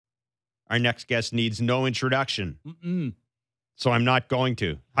Our next guest needs no introduction. So I'm not going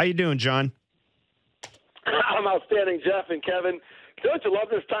to. How you doing, John? I'm outstanding, Jeff and Kevin. Don't you love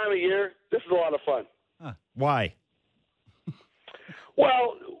this time of year? This is a lot of fun. Why?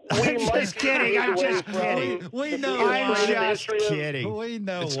 Well, I'm just kidding. I'm just kidding. We know. I'm why. just kidding. We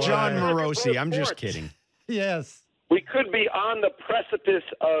know. It's why. Jon Morosi. I'm just kidding. Yes. We could be on the precipice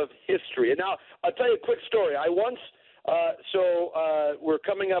of history. And now, I'll tell you a quick story. We're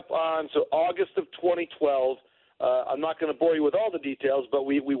coming up on August of 2012. I'm not going to bore you with all the details, but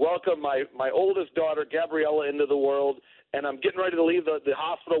we welcome my oldest daughter, Gabriella, into the world, and I'm getting ready to leave the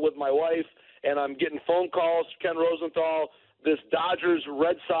hospital with my wife, and I'm getting phone calls, Ken Rosenthal, this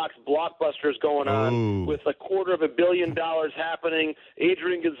Dodgers-Red Sox blockbuster is going on with $250 million happening,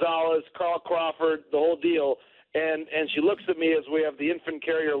 Adrian Gonzalez, Carl Crawford, the whole deal. And she looks at me as we have the infant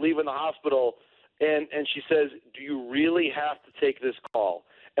carrier leaving the hospital, and she says, "Do you really have to take this call?"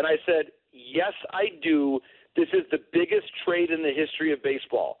 And I said, "Yes, I do. This is the biggest trade in the history of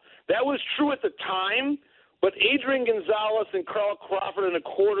baseball." That was true at the time, but Adrian Gonzalez and Carl Crawford and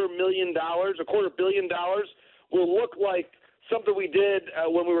 $250 million will look like something we did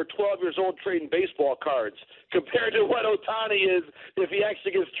when we were 12 years old trading baseball cards compared to what Ohtani is if he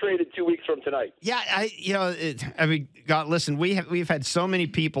actually gets traded 2 weeks from tonight. Yeah, listen, we've had so many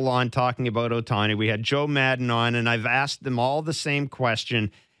people on talking about Ohtani. We had Joe Madden on, and I've asked them all the same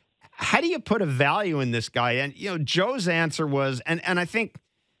question. How do you put a value in this guy? And, Joe's answer was, and I think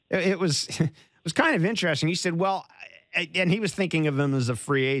it was kind of interesting. He said, well, and he was thinking of him as a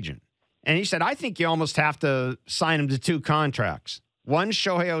free agent. And he said, I think you almost have to sign him to 2 contracts. One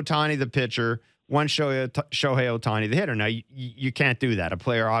Shohei Ohtani, the pitcher, one Shohei Ohtani, the hitter. Now, you can't do that. A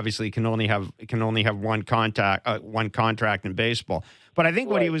player obviously can only have one contract in baseball. But I think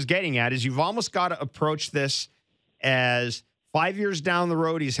what he was getting at is you've almost got to approach this as 5 years down the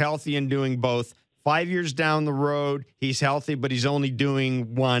road, he's healthy and doing both. 5 years down the road, he's healthy, but he's only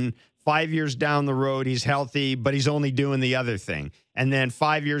doing one. 5 years down the road, he's healthy, but he's only doing the other thing. And then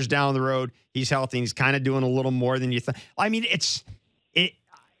 5 years down the road, he's healthy and he's kind of doing a little more than you think. I mean, it's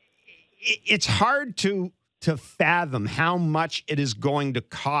hard to fathom how much it is going to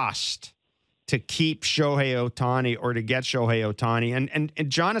cost to keep Shohei Ohtani or to get Shohei Ohtani. And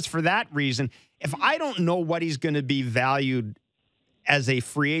John, it's for that reason. If I don't know what he's going to be valued as a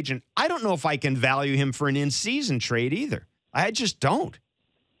free agent, I don't know if I can value him for an in-season trade either. I just don't.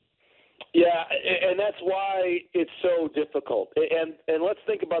 Yeah, and that's why it's so difficult. And let's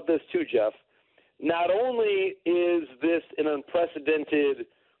think about this too, Jeff. Not only is this an unprecedented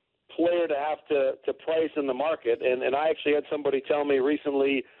player to have to price in the market, and I actually had somebody tell me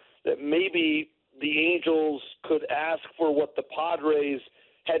recently that maybe the Angels could ask for what the Padres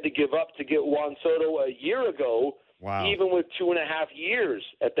had to give up to get Juan Soto a year ago, even with 2.5 years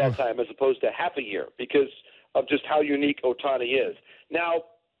at that time as opposed to half a year because of just how unique Ohtani is. Now,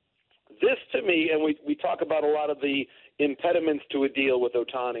 this to me, and we talk about a lot of the impediments to a deal with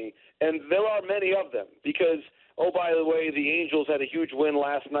Ohtani, and there are many of them because, oh, by the way, the Angels had a huge win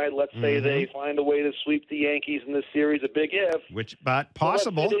last night. Let's say they find a way to sweep the Yankees in this series, a big if. But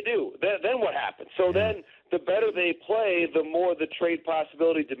possible. So let's say they do. Then what happens? So then the better they play, the more the trade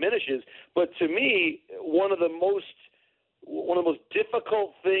possibility diminishes. But to me, one of the most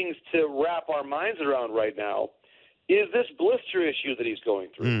difficult things to wrap our minds around right now is this blister issue that he's going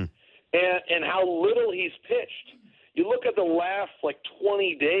through. And how little he's pitched. You look at the last,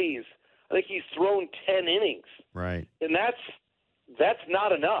 20 days, I think he's thrown 10 innings. Right. And that's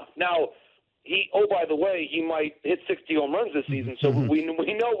not enough. Now, by the way, he might hit 60 home runs this season, so we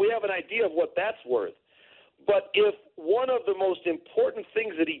know we have an idea of what that's worth. But if one of the most important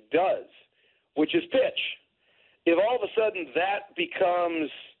things that he does, which is pitch, if all of a sudden that becomes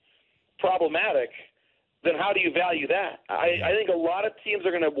problematic, then how do you value that? I think a lot of teams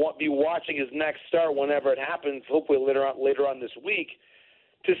are going to be watching his next start whenever it happens, hopefully later on this week,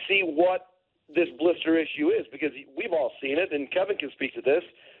 to see what this blister issue is, because we've all seen it, and Kevin can speak to this.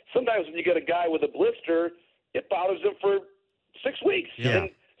 Sometimes when you get a guy with a blister, it bothers him for 6 weeks. Yeah. And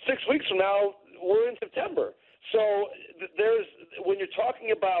 6 weeks from now, we're in September. So when you're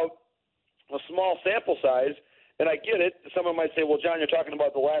talking about a small sample size, and I get it. Someone might say, well, John, you're talking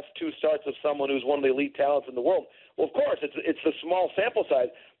about the last 2 starts of someone who's one of the elite talents in the world. Well, of course, it's a small sample size,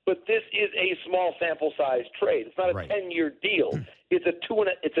 but this is a small sample size trade. It's not a 10-year deal. It's a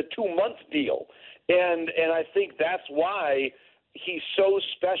 2-month deal. And I think that's why he's so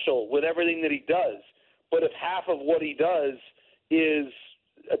special with everything that he does. But if half of what he does is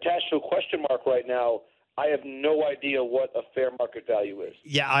attached to a question mark right now, I have no idea what a fair market value is.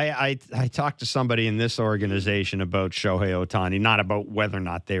 Yeah, I talked to somebody in this organization about Shohei Ohtani, not about whether or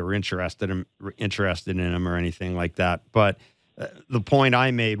not they were interested in him or anything like that. But the point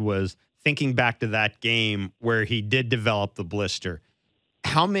I made was thinking back to that game where he did develop the blister.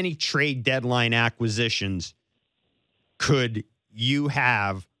 How many trade deadline acquisitions could you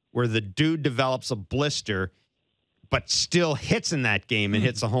have where the dude develops a blister but still hits in that game and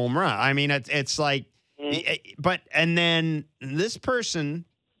hits a home run? I mean, it's like, but, and then this person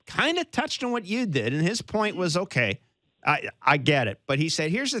kind of touched on what you did, and his point was, okay, I get it. But he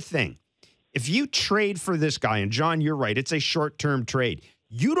said, here's the thing. If you trade for this guy, and John, you're right, it's a short-term trade.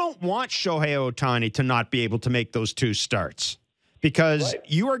 You don't want Shohei Ohtani to not be able to make those 2 starts, because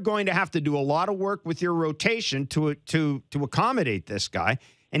you are going to have to do a lot of work with your rotation to accommodate this guy.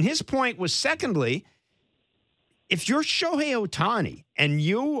 And his point was, secondly, if you're Shohei Ohtani and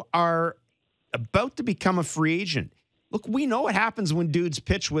you are about to become a free agent, look, we know what happens when dudes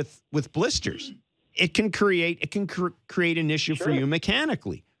pitch with blisters. It can create an issue for you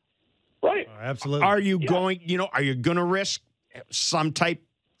mechanically. Right. Oh, absolutely. Are you going to risk some type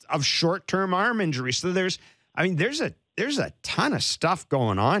of short-term arm injury? So there's a ton of stuff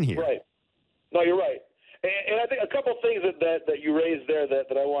going on here. Right. No, you're right. And I think a couple things that you raised there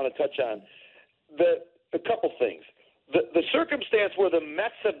that I want to touch on. A couple things. The circumstance where the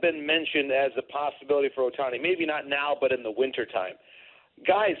Mets have been mentioned as a possibility for Ohtani, maybe not now, but in the wintertime.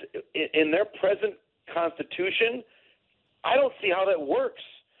 Guys, in their present constitution, I don't see how that works.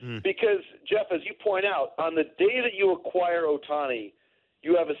 Because, Jeff, as you point out, on the day that you acquire Ohtani,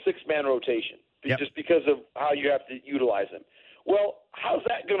 you have a 6-man rotation just because of how you have to utilize him. Well, how's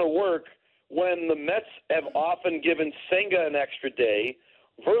that going to work when the Mets have often given Senga an extra day?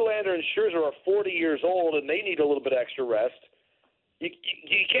 Verlander and Scherzer are 40 years old, and they need a little bit extra rest. You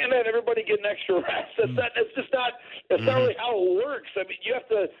can't have everybody get an extra rest. That's not really how it works. I mean,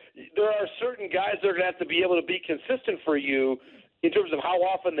 there are certain guys that are going to have to be able to be consistent for you in terms of how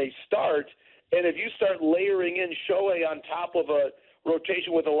often they start. And if you start layering in Shohei on top of a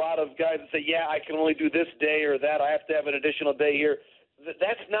rotation with a lot of guys that say, yeah, I can only do this day or that, I have to have an additional day here,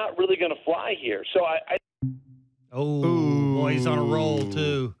 that's not really going to fly here. So boy, he's on a roll,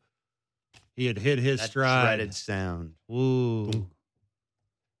 too. He had hit his stride. Shredded sound. Ooh. Boom.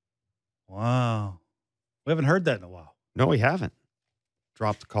 Wow. We haven't heard that in a while. No, we haven't.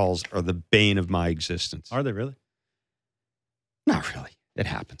 Dropped calls are the bane of my existence. Are they really? Not really. It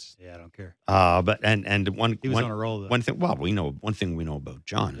happens. Yeah, I don't care. But he was on a roll, though. One thing we know about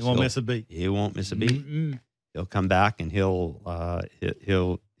John is he won't miss a beat. He won't miss a beat. He'll come back and he'll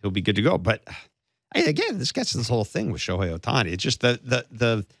be good to go. But again, this gets to this whole thing with Shohei Ohtani. It's just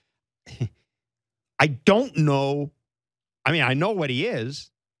the I don't know. I mean, I know what he is,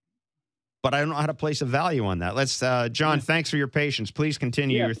 but I don't know how to place a value on that. Let's, John, thanks for your patience. Please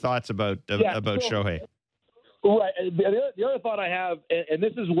continue your thoughts about Shohei. Right. The other thought I have, and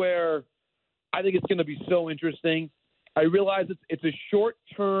this is where I think it's going to be so interesting. I realize it's a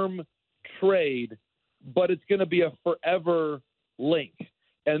short-term trade, but it's going to be a forever link.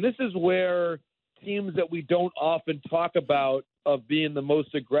 And this is where teams that we don't often talk about of being the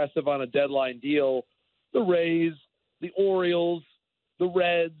most aggressive on a deadline deal, the Rays, the Orioles, the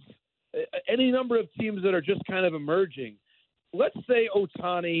Reds, any number of teams that are just kind of emerging. Let's say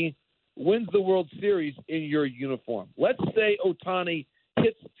Ohtani wins the World Series in your uniform. Let's say Ohtani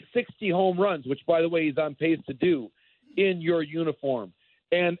hits 60 home runs, which, by the way, he's on pace to do, in your uniform.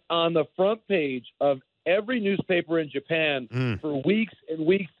 And on the front page of every newspaper in Japan for weeks and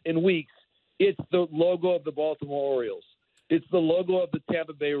weeks and weeks, it's the logo of the Baltimore Orioles. It's the logo of the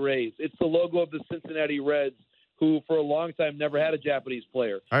Tampa Bay Rays. It's the logo of the Cincinnati Reds, who for a long time never had a Japanese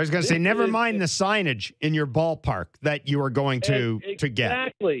player. I was going to say, never mind the signage in your ballpark that you are going to get.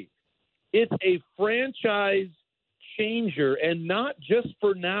 Exactly. It's a franchise changer, and not just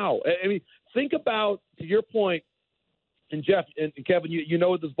for now. I mean, think about, to your point, and Jeff and Kevin, you know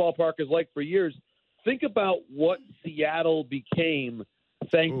what this ballpark is like for years. Think about what Seattle became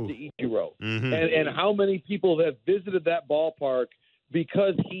thanks to Ichiro, and how many people have visited that ballpark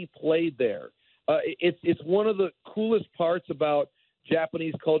because he played there. It's one of the coolest parts about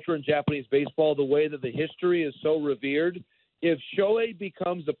Japanese culture and Japanese baseball, the way that the history is so revered. If Shohei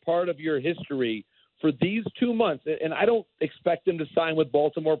becomes a part of your history for these 2 months, and I don't expect him to sign with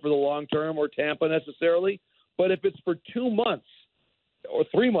Baltimore for the long term or Tampa necessarily, but if it's for 2 months or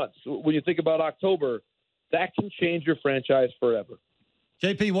 3 months, when you think about October, that can change your franchise forever.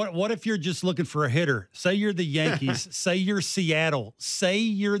 JP, what if you're just looking for a hitter? Say you're the Yankees, say you're Seattle, say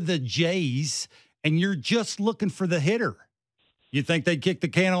you're the Jays, and you're just looking for the hitter. You think they'd kick the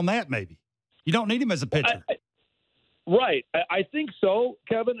can on that maybe? You don't need him as a pitcher. Right. I think so,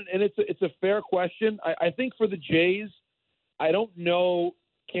 Kevin, and it's a fair question. I think for the Jays, I don't know,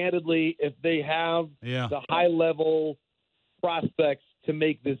 candidly, if they have the high-level prospects to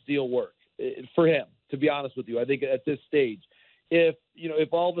make this deal work for him, to be honest with you. I think at this stage, if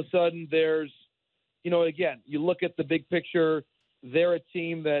all of a sudden there's, again, you look at the big picture, they're a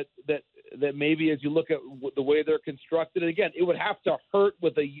team that maybe as you look at the way they're constructed, and again, it would have to hurt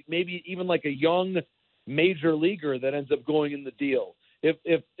with maybe even like a young major leaguer that ends up going in the deal.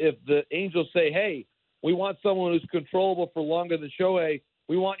 If the Angels say, hey, we want someone who's controllable for longer than Shohei,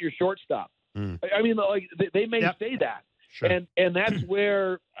 we want your shortstop. I mean, like they may say that. Sure. And that's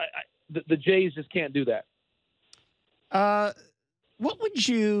where the Jays just can't do that. What would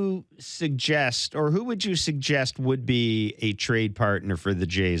you suggest, or who would you suggest would be a trade partner for the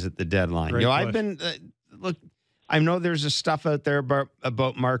Jays at the deadline? Great I've been look. I know there's a stuff out there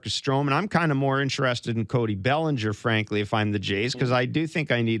about Marcus Stroman. I'm kind of more interested in Cody Bellinger, frankly, if I'm the Jays, because I do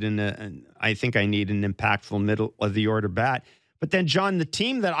think I need an impactful middle of the order bat. But then, John, the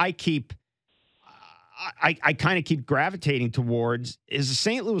team that I kind of keep gravitating towards is the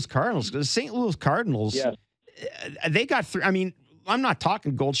St. Louis Cardinals. Because the St. Louis Cardinals, they got three. I mean, I'm not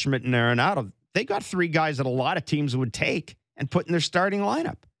talking Goldschmidt and Arenado. They got three guys that a lot of teams would take and put in their starting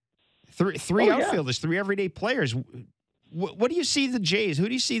lineup. Three outfielders, three everyday players. What do you see the Jays? Who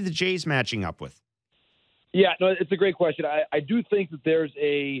do you see the Jays matching up with? Yeah, no, it's a great question. I do think that there's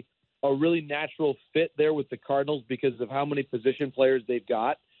a really natural fit there with the Cardinals because of how many position players they've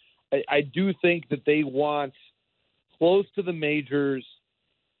got. I do think that they want close to the majors,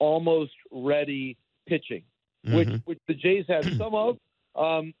 almost ready pitching, which the Jays have some of.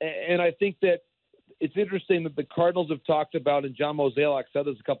 And I think that it's interesting that the Cardinals have talked about, and Jon Morosi said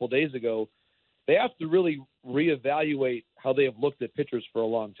this a couple of days ago, they have to really reevaluate how they have looked at pitchers for a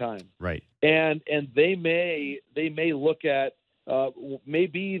long time. Right. And they may look at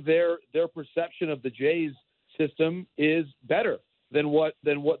maybe their perception of the Jays system is better than what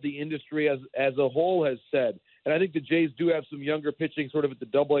the industry as a whole has said. And I think the Jays do have some younger pitching sort of at the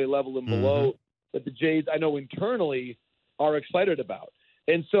AA level and below that the Jays, I know internally, are excited about.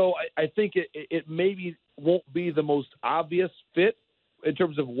 And so I think it maybe won't be the most obvious fit in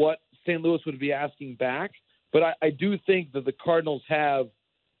terms of what St. Louis would be asking back. But I do think that the Cardinals have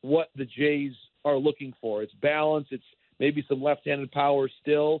what the Jays are looking for. It's balance. It's maybe some left-handed power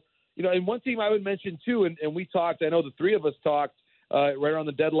still. And one team I would mention too, and we talked, I know the three of us talked right around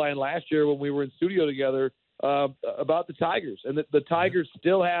the deadline last year when we were in studio together about the Tigers. And the Tigers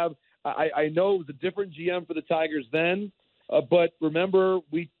still have, I know it was a different GM for the Tigers then, but remember,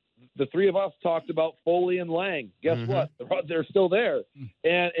 the three of us talked about Foley and Lang. Guess what? They're still there.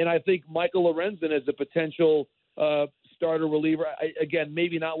 And I think Michael Lorenzen is a potential starter reliever. Again,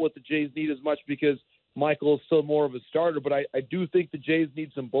 maybe not what the Jays need as much because Michael is still more of a starter, but I do think the Jays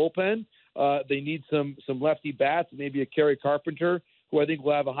need some bullpen. They need some lefty bats, maybe a Kerry Carpenter, who I think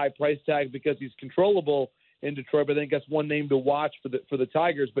will have a high price tag because he's controllable in Detroit. But I think that's one name to watch for the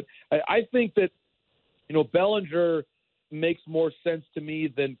Tigers. But I think that Bellinger makes more sense to me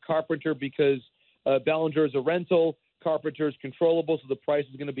than Carpenter because Bellinger is a rental, Carpenter is controllable, so the price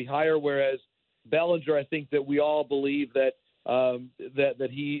is going to be higher. Whereas Bellinger, I think that we all believe that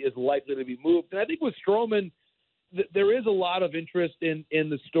he is likely to be moved. And I think with Stroman, there is a lot of interest in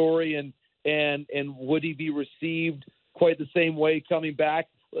the story and would he be received quite the same way coming back?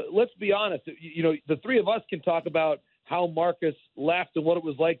 Let's be honest. The three of us can talk about how Marcus left and what it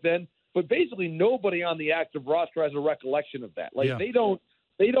was like then. But basically, nobody on the active roster has a recollection of that. They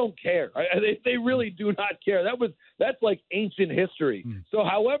don't care. They really do not care. That's like ancient history. So,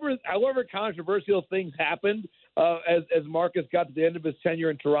 however controversial things happened as Marcus got to the end of his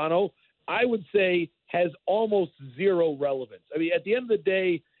tenure in Toronto, I would say has almost zero relevance. I mean, at the end of the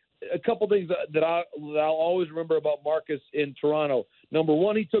day, a couple things that I'll always remember about Marcus in Toronto. Number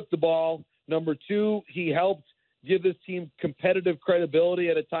one, he took the ball. Number two, he helped give this team competitive credibility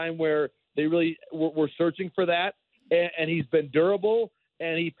at a time where they really were searching for that. And he's been durable,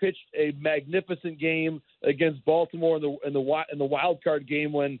 and he pitched a magnificent game against Baltimore in the wild card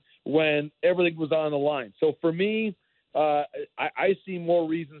game when everything was on the line. So for me, I see more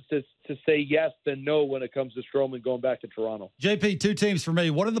reasons to say yes than no when it comes to Stroman going back to Toronto. JP, two teams for me.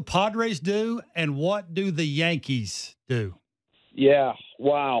 What do the Padres do, and what do the Yankees do? Yeah,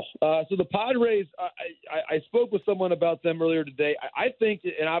 wow. So the Padres, I spoke with someone about them earlier today. I think,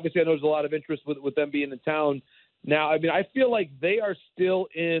 and obviously I know there's a lot of interest with them being in town now. I mean, I feel like they are still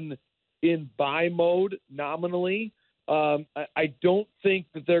in buy mode nominally. I don't think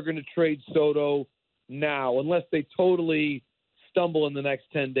that they're going to trade Soto now unless they totally stumble in the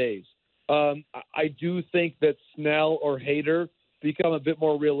next 10 days. I do think that Snell or Hader become a bit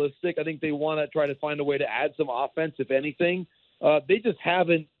more realistic. I think they want to try to find a way to add some offense, if anything. They just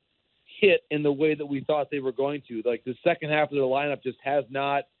haven't hit in the way that we thought they were going to. Like the second half of their lineup just has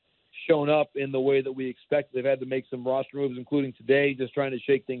not shown up in the way that we expected. They've had to make some roster moves, including today, just trying to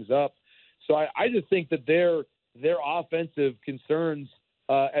shake things up. So I just think that their offensive concerns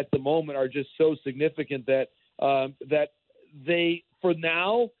at the moment are just so significant that they, for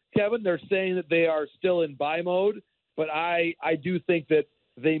now, Kevin, they're saying that they are still in buy mode, but I do think that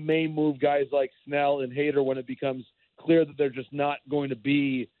they may move guys like Snell and Hader when it becomes clear that they're just not going to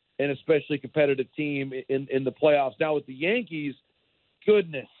be an especially competitive team in the playoffs. Now with the Yankees,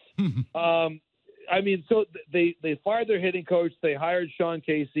 goodness. I mean, so they fired their hitting coach. They hired Sean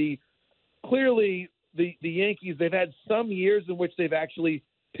Casey. Clearly, the Yankees, they've had some years in which they've actually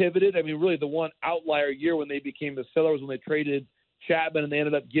pivoted. I mean, really the one outlier year when they became the seller was when they traded Chapman and they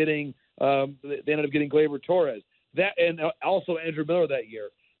ended up getting Gleyber Torres. That and also Andrew Miller that year.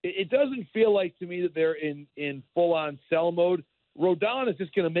 It doesn't feel like to me that they're in full-on sell mode. Rodon is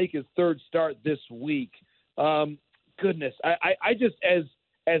just going to make his third start this week. Goodness, I just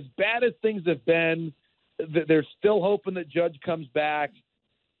as bad as things have been, they're still hoping that Judge comes back.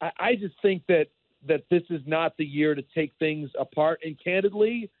 I just think that this is not the year to take things apart. And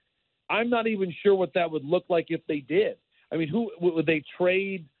candidly, I'm not even sure what that would look like if they did. I mean, who would they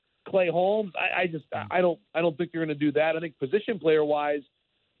trade? Clay Holmes? I don't think they're going to do that. I think position player wise,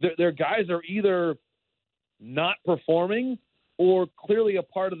 their guys are either not performing or clearly a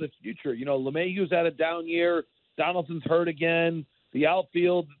part of the future. You know, LeMahieu's had a down year. Donaldson's hurt again. The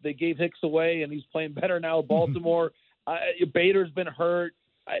outfield, they gave Hicks away, and he's playing better now at Baltimore. Bader's been hurt.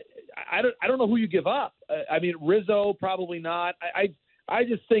 I don't know who you give up. I mean, Rizzo, probably not. I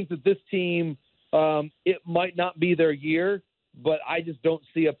just think that this team, it might not be their year, but I just don't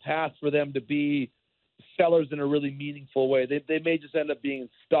see a path for them to be sellers in a really meaningful way. They may just end up being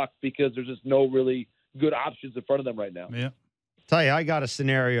stuck because there's just no really good options in front of them right now. Yeah. Tell you, I got a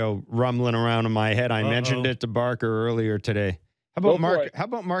scenario rumbling around in my head. I mentioned it to Barker earlier today. How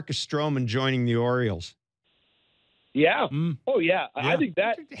about Marcus Stroman joining the Orioles? Yeah. Oh, yeah. I think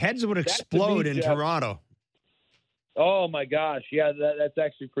that heads would explode in Toronto. Oh, my gosh. Yeah, that's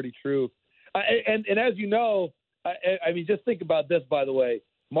actually pretty true. And as you know, I mean, just think about this, by the way.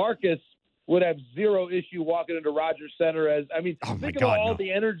 Marcus would have zero issue walking into Rogers Center think about all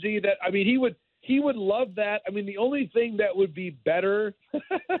the energy that – I mean, he would love that. I mean, the only thing that would be better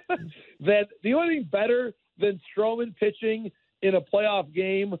than Stroman pitching in a playoff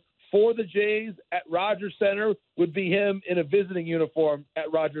game for the Jays at Rogers Center would be him in a visiting uniform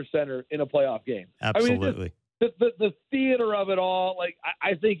at Rogers Center in a playoff game. Absolutely. I mean, the theater of it all, like,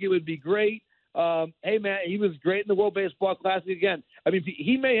 I think it would be great. Hey, man, he was great in the World Baseball Classic again. I mean,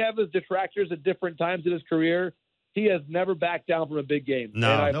 he may have his detractors at different times in his career. He has never backed down from a big game.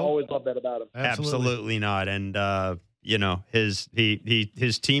 No, and I've always loved that about him. Absolutely not. And, you know, his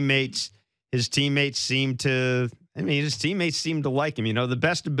teammates seem to – I mean, his teammates seem to like him. You know, the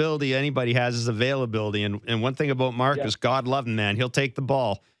best ability anybody has is availability. And one thing about Marcus, God love him, man, he'll take the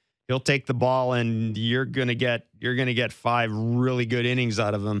ball. He'll take the ball, and you're gonna get 5 really good innings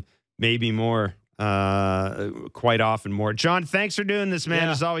out of him, maybe more. Quite often more. John, thanks for doing this, man.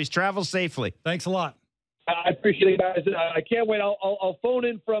 As always, travel safely. Thanks a lot. I appreciate it, guys. I can't wait. I'll phone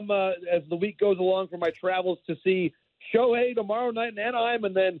in from as the week goes along for my travels to see Shohei tomorrow night in Anaheim,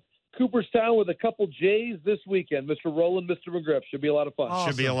 and then Cooperstown with a couple Jays this weekend. Mr. Rowland, Mr. McGriff. Should be a lot of fun.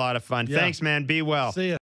 Awesome. Should be a lot of fun. Yeah. Thanks, man. Be well. See ya.